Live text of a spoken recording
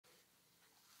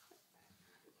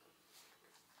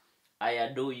I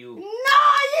adore you. No, you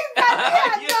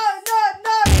can't. Yes.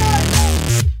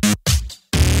 No.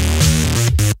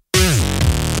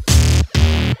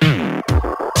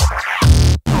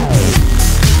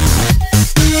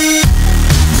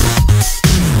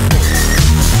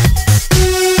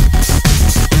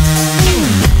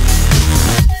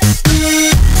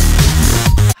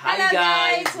 Hi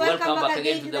guys, welcome back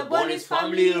again to the Bonus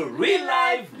Family. Real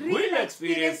life, real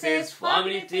experiences,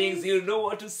 family things. You know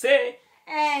what to say.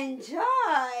 Enjoy.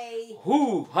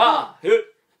 Hoo ha hey,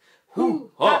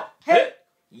 hoo ha hey.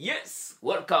 Yes,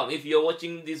 welcome. If you're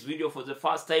watching this video for the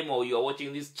first time or you're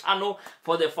watching this channel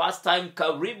for the first time,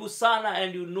 karibu sana,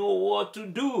 and you know what to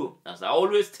do. As I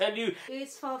always tell you,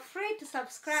 It's for free to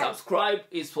subscribe. subscribe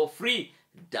is for free.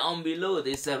 Down below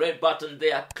there's a red button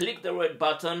there. Click the red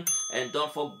button and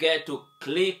don't forget to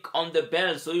click on the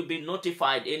bell so you'll be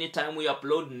notified anytime we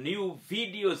upload new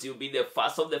videos. You'll be the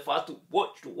first of the first to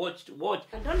watch.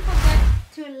 And don't forget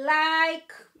to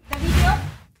like the video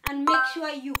and make sure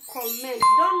you comment.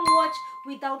 Don't watch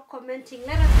without commenting.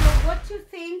 Let us know what you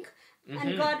think,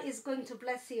 and God is going to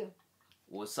bless you.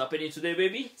 What's happening today,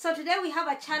 baby? So today we have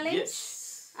a challenge. Yes.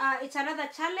 It's another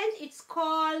challenge. It's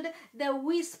called the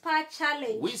Whisper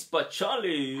Challenge. Whisper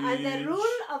challenge. And the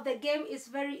rule of the game is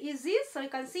very easy. So you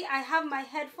can see I have my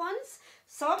headphones.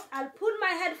 So I'll put my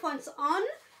headphones on.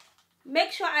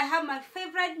 Make sure I have my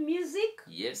favorite music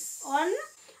Yes. on.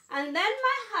 And then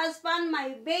my husband, my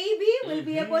baby, will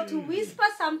be able to whisper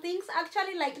some things.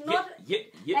 Actually, like not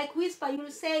like whisper.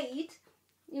 You'll say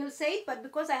it. But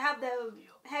because I have the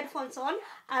headphones on,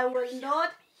 I will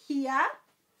not hear.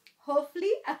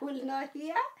 Hopefully, I will not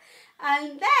hear.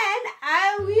 And then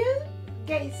I will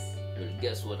guess.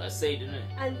 Guess what I said, didn't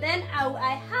I? And then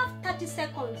I have 30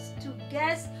 seconds to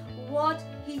guess what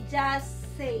he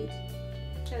just said.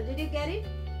 So did you get it?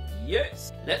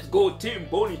 Yes. Let's go, Team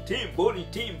Bonnie, Team Bonnie.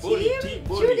 Team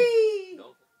Judy.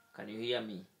 No. Can you hear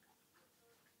me?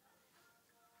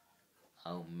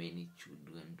 How many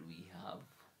children do we have?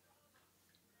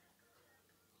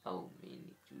 How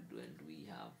many children do we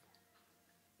have?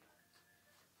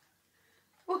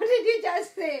 What did you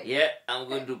just say? Yeah, I'm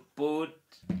going to put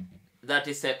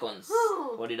 30 seconds.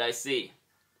 Oh. What did I say?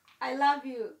 I love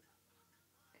you.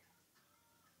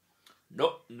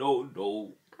 No.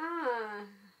 Ah,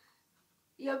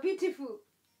 you're beautiful.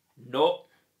 No.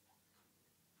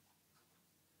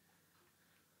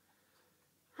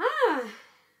 Ah,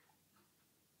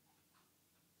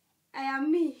 I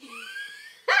am me.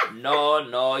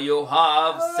 No, you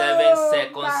have 7 Oh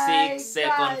seconds, my 6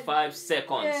 seconds, God. 5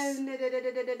 seconds.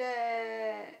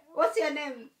 What's your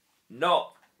name?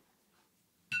 No.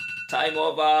 Time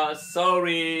over.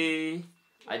 Sorry.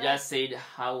 I just said,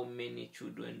 how many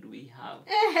children do we have?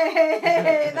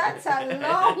 Hey, that's a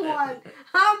long one.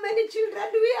 How many children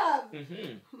do we have?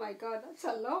 Oh my God, that's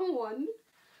a long one.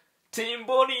 Team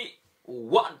Bonnie,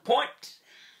 1 point.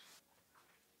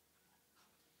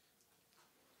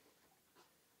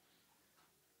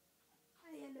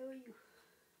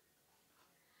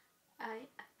 I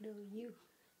adore you.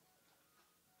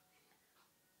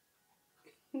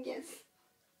 Yes.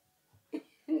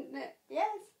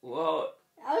 Yes. Whoa.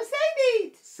 I'll say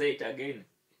it. Say it again.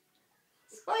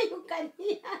 So you can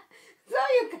hear.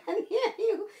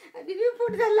 You. Did you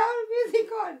put the loud music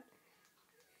on?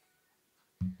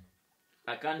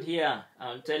 I can't hear.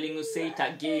 I'm telling you, say it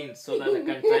again so that I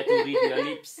can try to read your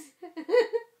lips.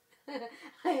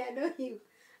 I adore you.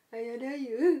 I adore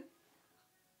you.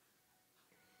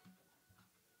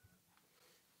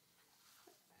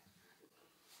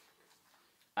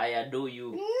 I adore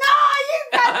you. No, you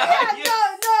can't hear. Yes.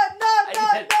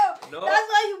 No. No. That's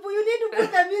why you need to put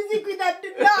the music with that.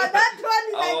 No, that one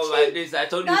is a Oh cheat. my days, I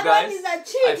told you That guys. one is a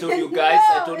cheat. I told you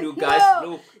guys. No.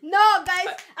 Look. No, guys,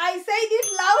 I said it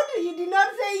loud. You did not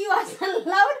say you are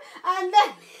loud, and then.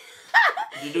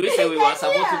 Did we say we were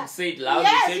supposed to say it loud?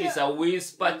 Yes, We said it's a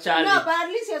whisper challenge. No, but at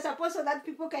least you're supposed so that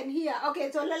people can hear.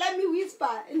 Okay, so let me whisper.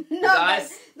 No,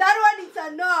 Guys, that one is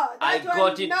a no. I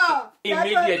got it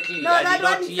immediately. No, I that did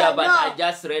not one is hear, a but no. I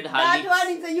just read her That lips. one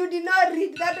is a, you did not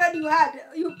read. That one you had.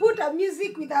 You put a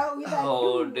music with a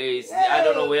Oh, days. I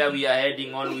don't know where we are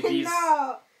heading on with this.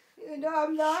 No. I'm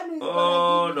the one who's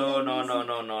Oh, gonna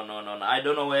no. I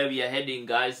don't know where we are heading,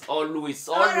 guys. Always.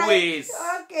 Right.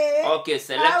 Okay. Okay,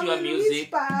 select I your will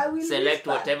music. I will Select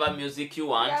whisper. whatever music you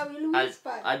want. Yeah, I will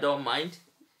whisper. I don't mind.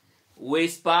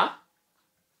 Whisper.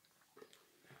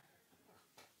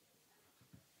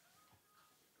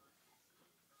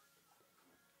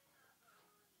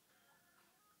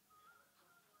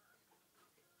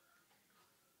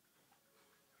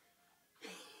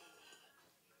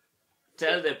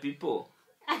 Tell the people.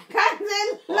 I can't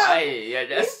say love. Why? Yeah,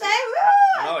 just... This time,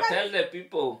 No, tell the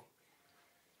people.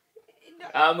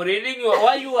 I'm reading your...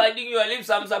 Why are you hiding your lips?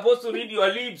 I'm supposed to read your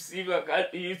lips. If I can't,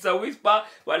 it's a whisper,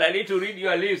 but I need to read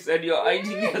your lips and you're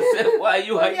hiding yourself. Why are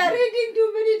you hiding? You're reading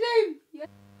too many times.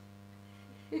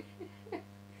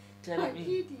 Tell me.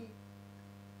 Kitty.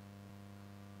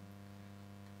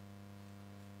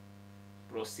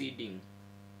 Proceeding.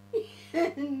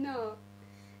 No.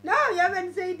 No, you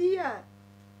haven't said here.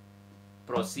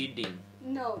 Proceeding.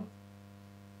 No.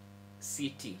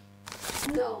 City.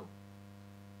 No.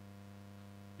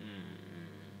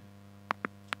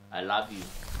 I love you.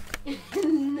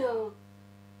 No.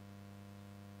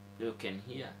 You can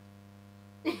hear.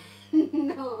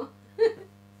 No.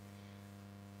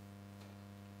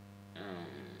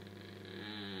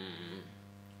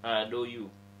 I adore you.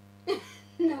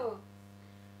 No.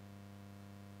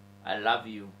 I love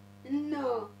you.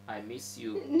 No. I miss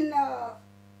you. No.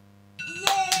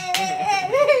 Yay!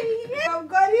 I've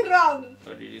got it wrong.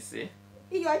 What did you say?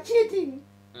 You are cheating.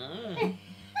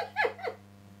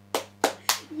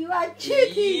 You are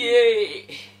cheating.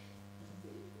 Yay!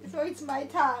 So it's my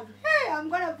turn. Hey, I'm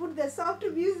gonna put the soft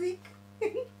music.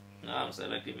 No, I'm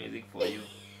selecting music for you.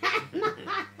 I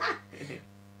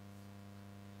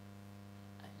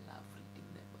love reading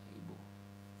the Bible.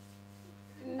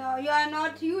 No, you are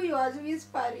not you. You are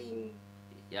whispering.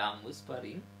 Yeah, I'm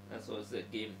whispering. That's what the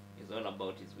game is all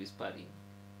about, is whispering.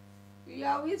 You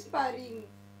are whispering.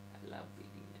 I love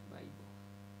reading the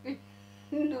Bible.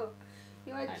 No,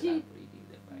 you are I love cheating. reading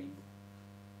the Bible.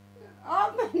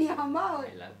 Open your mouth. I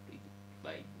love reading the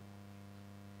Bible.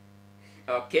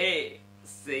 Okay,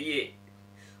 say it.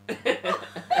 You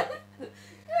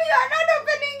are not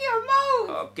opening your mouth.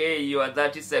 Okay, your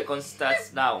 30 seconds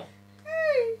starts now.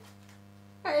 Hey,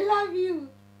 I love you.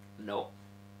 No.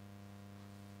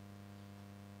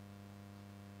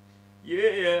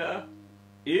 Yeah.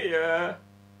 Yeah.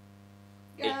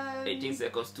 18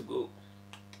 seconds to go.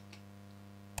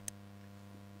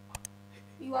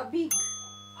 You are big.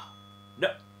 No.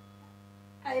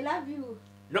 I love you.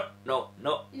 No, no,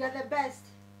 no. You are the best.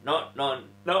 No, no,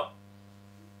 no.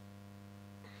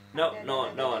 No,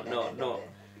 no, no, no, no.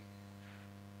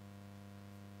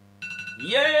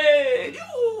 Yay!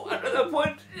 Yoo! Another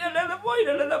point, another point,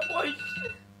 another point.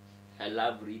 I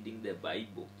love reading the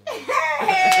Bible.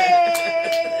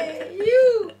 Hey!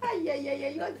 You!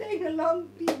 You are saying the long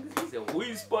things. It's a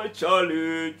whisper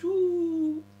challenge.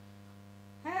 Woo.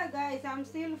 Hey guys, I'm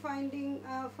still finding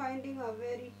a very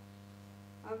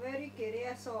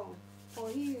career song for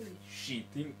him. She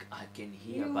think I can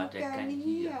hear, You but I can can't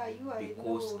hear you, I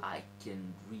because know. I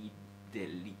can read the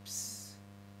lips.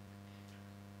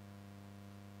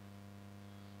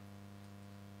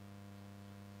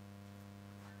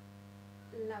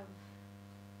 Love.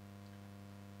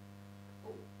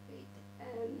 Oh wait.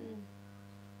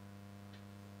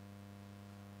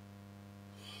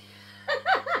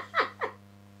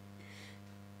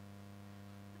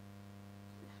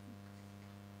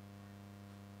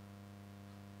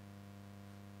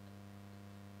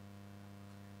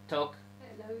 Talk. I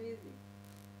love music.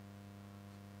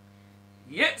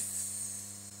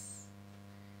 Yes.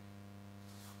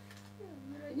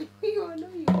 You know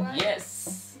you are.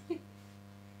 Yes.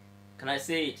 Can I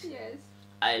say it? Yes.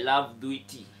 I love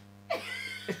duty.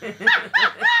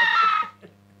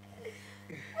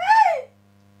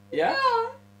 Yeah?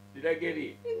 No. Did I get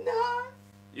it? No.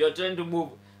 You're trying to move.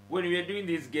 When we are doing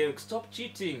this game, stop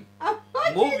cheating. I'm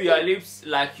not Move cheating. your lips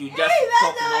like you just Hey,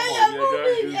 talk that's the way normal. you're You're just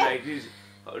moving. doing like this.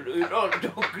 You don't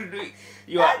talk.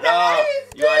 You That's are the way no.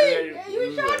 it's You are doing.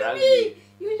 doing. You are showed angry. me.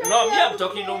 You showed No, me me, how I'm to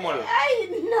talking play. normal. I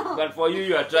know. But for you,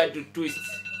 you are trying to twist.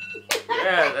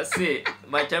 Yeah, that's it.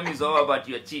 My time is over, but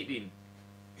you're cheating.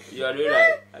 You are doing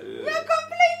like. You're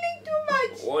complaining too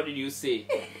much. What did you say?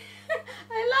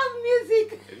 I love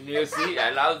music. You see,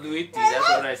 I love duty. That's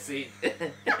what I said.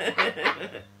 Twende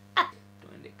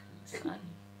kanisani.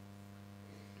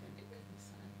 Twende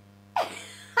kanisani.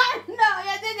 No,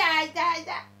 you're doing that.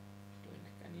 Twende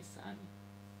kanisani.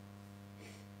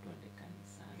 Twende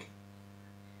kanisani.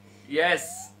 Yes.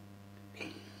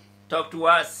 Talk to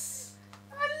us.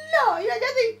 No, you're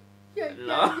just.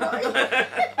 No.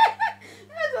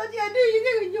 That's what you're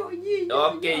doing.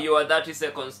 Okay, your 30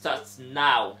 seconds starts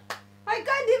now. I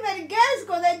can't even guess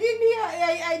because I didn't hear.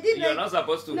 I didn't. You're not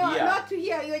supposed to no, hear. not to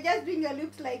hear. You're just doing your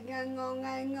lips like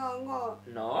ngo.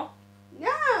 No?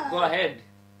 Yeah. Go ahead.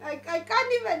 I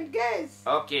can't even guess.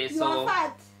 Okay, You so... are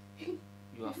fat.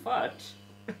 You are fat?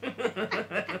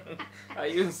 Are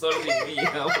you insulting me?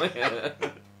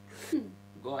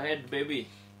 Go ahead, baby.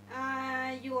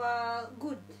 You are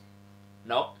good.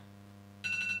 No.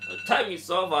 The time is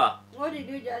over. What did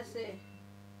you just say?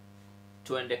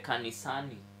 Tuende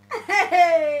kanisani.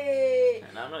 Hey!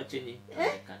 And I'm not changing.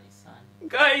 Tuende kanisani.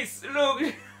 Guys, look.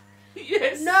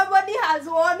 Yes. Nobody has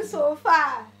won so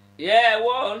far. Yeah, I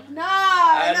won. No,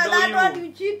 that one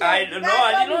you cheated. I did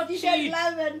not cheat.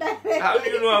 How do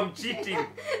you know I'm cheating?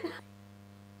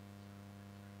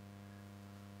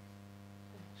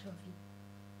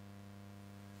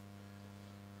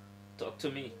 Talk to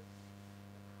me.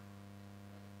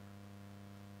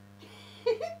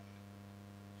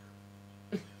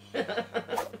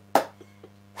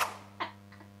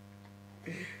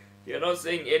 You're not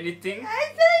saying anything. I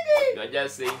said it. You're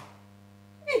just saying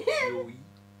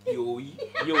yoi,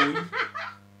 yoi,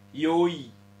 yoi,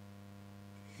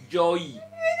 joy,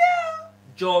 No.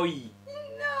 joy,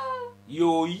 No.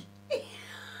 yoi.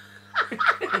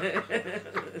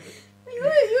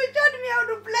 You taught me how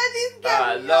to play this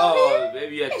game. No,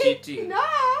 maybe you're cheating. No.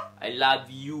 I love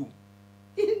you.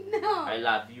 No. I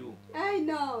love you. I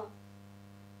know.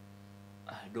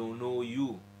 I don't know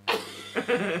you.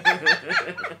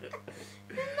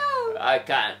 No. I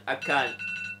can't.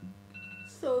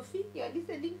 Sophie, you're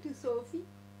listening to Sophie.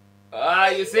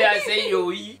 You say I say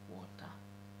yoi. Water.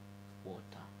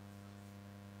 Water.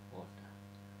 Water.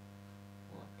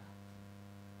 Water.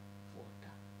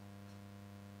 Water.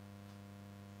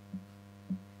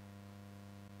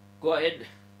 Go ahead.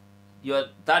 Your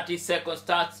 30 seconds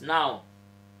starts now.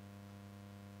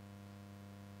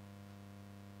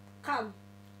 Come.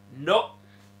 No.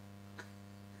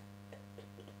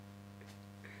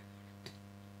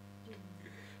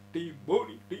 Team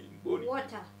body.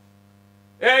 Water.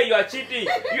 Hey, you are cheating.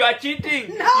 You are cheating.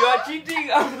 No. You are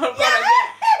cheating. I'm not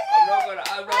gonna.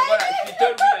 She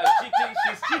told me I'm cheating.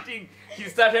 She's cheating. She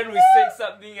started with saying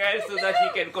something else so that she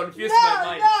can confuse my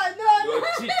mind. No. You are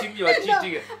cheating. You are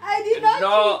cheating. I did not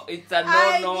No, cheat. it's a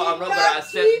no. I'm not gonna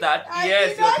accept that.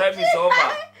 Yes, your time is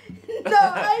over. No,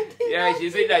 I did Yeah, not she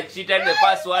said I cheated the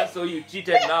first one, so you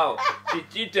cheated now. She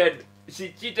cheated. She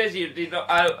did not.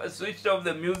 I switched off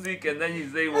the music and then she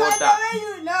said water.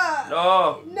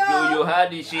 No, you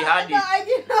had it. She had it. No, I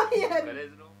did not hear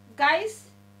it. Guys,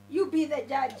 you be the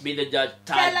judge. Be the judge.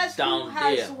 Tell Type us down who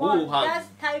has there. won. Who has?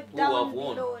 Just type Who down have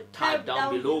won? below. Type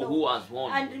down below who has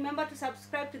won. And remember to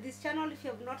subscribe to this channel if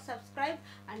you have not subscribed.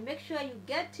 And make sure you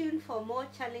get tuned for more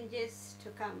challenges to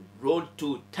come. Road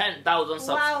to 10,000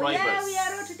 subscribers. Wow, yeah, we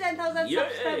are road to 10,000 Yay.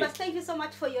 subscribers. Thank you so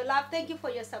much for your love. Thank you for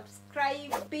your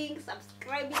subscribing.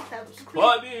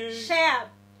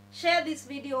 Share this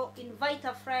video. Invite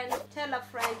a friend. Tell a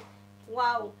friend.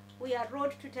 Wow. We are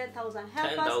road to 10,000.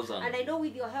 Help us. And I know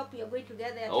with your help we are going to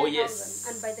get there 10,000. Yes.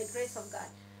 And by the grace of God.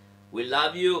 We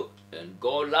love you and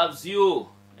God loves you.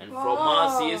 And from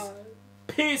us is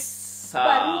peace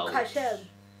out. Baruch Hashem.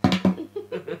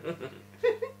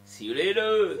 See you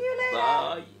later. See you later.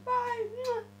 Bye.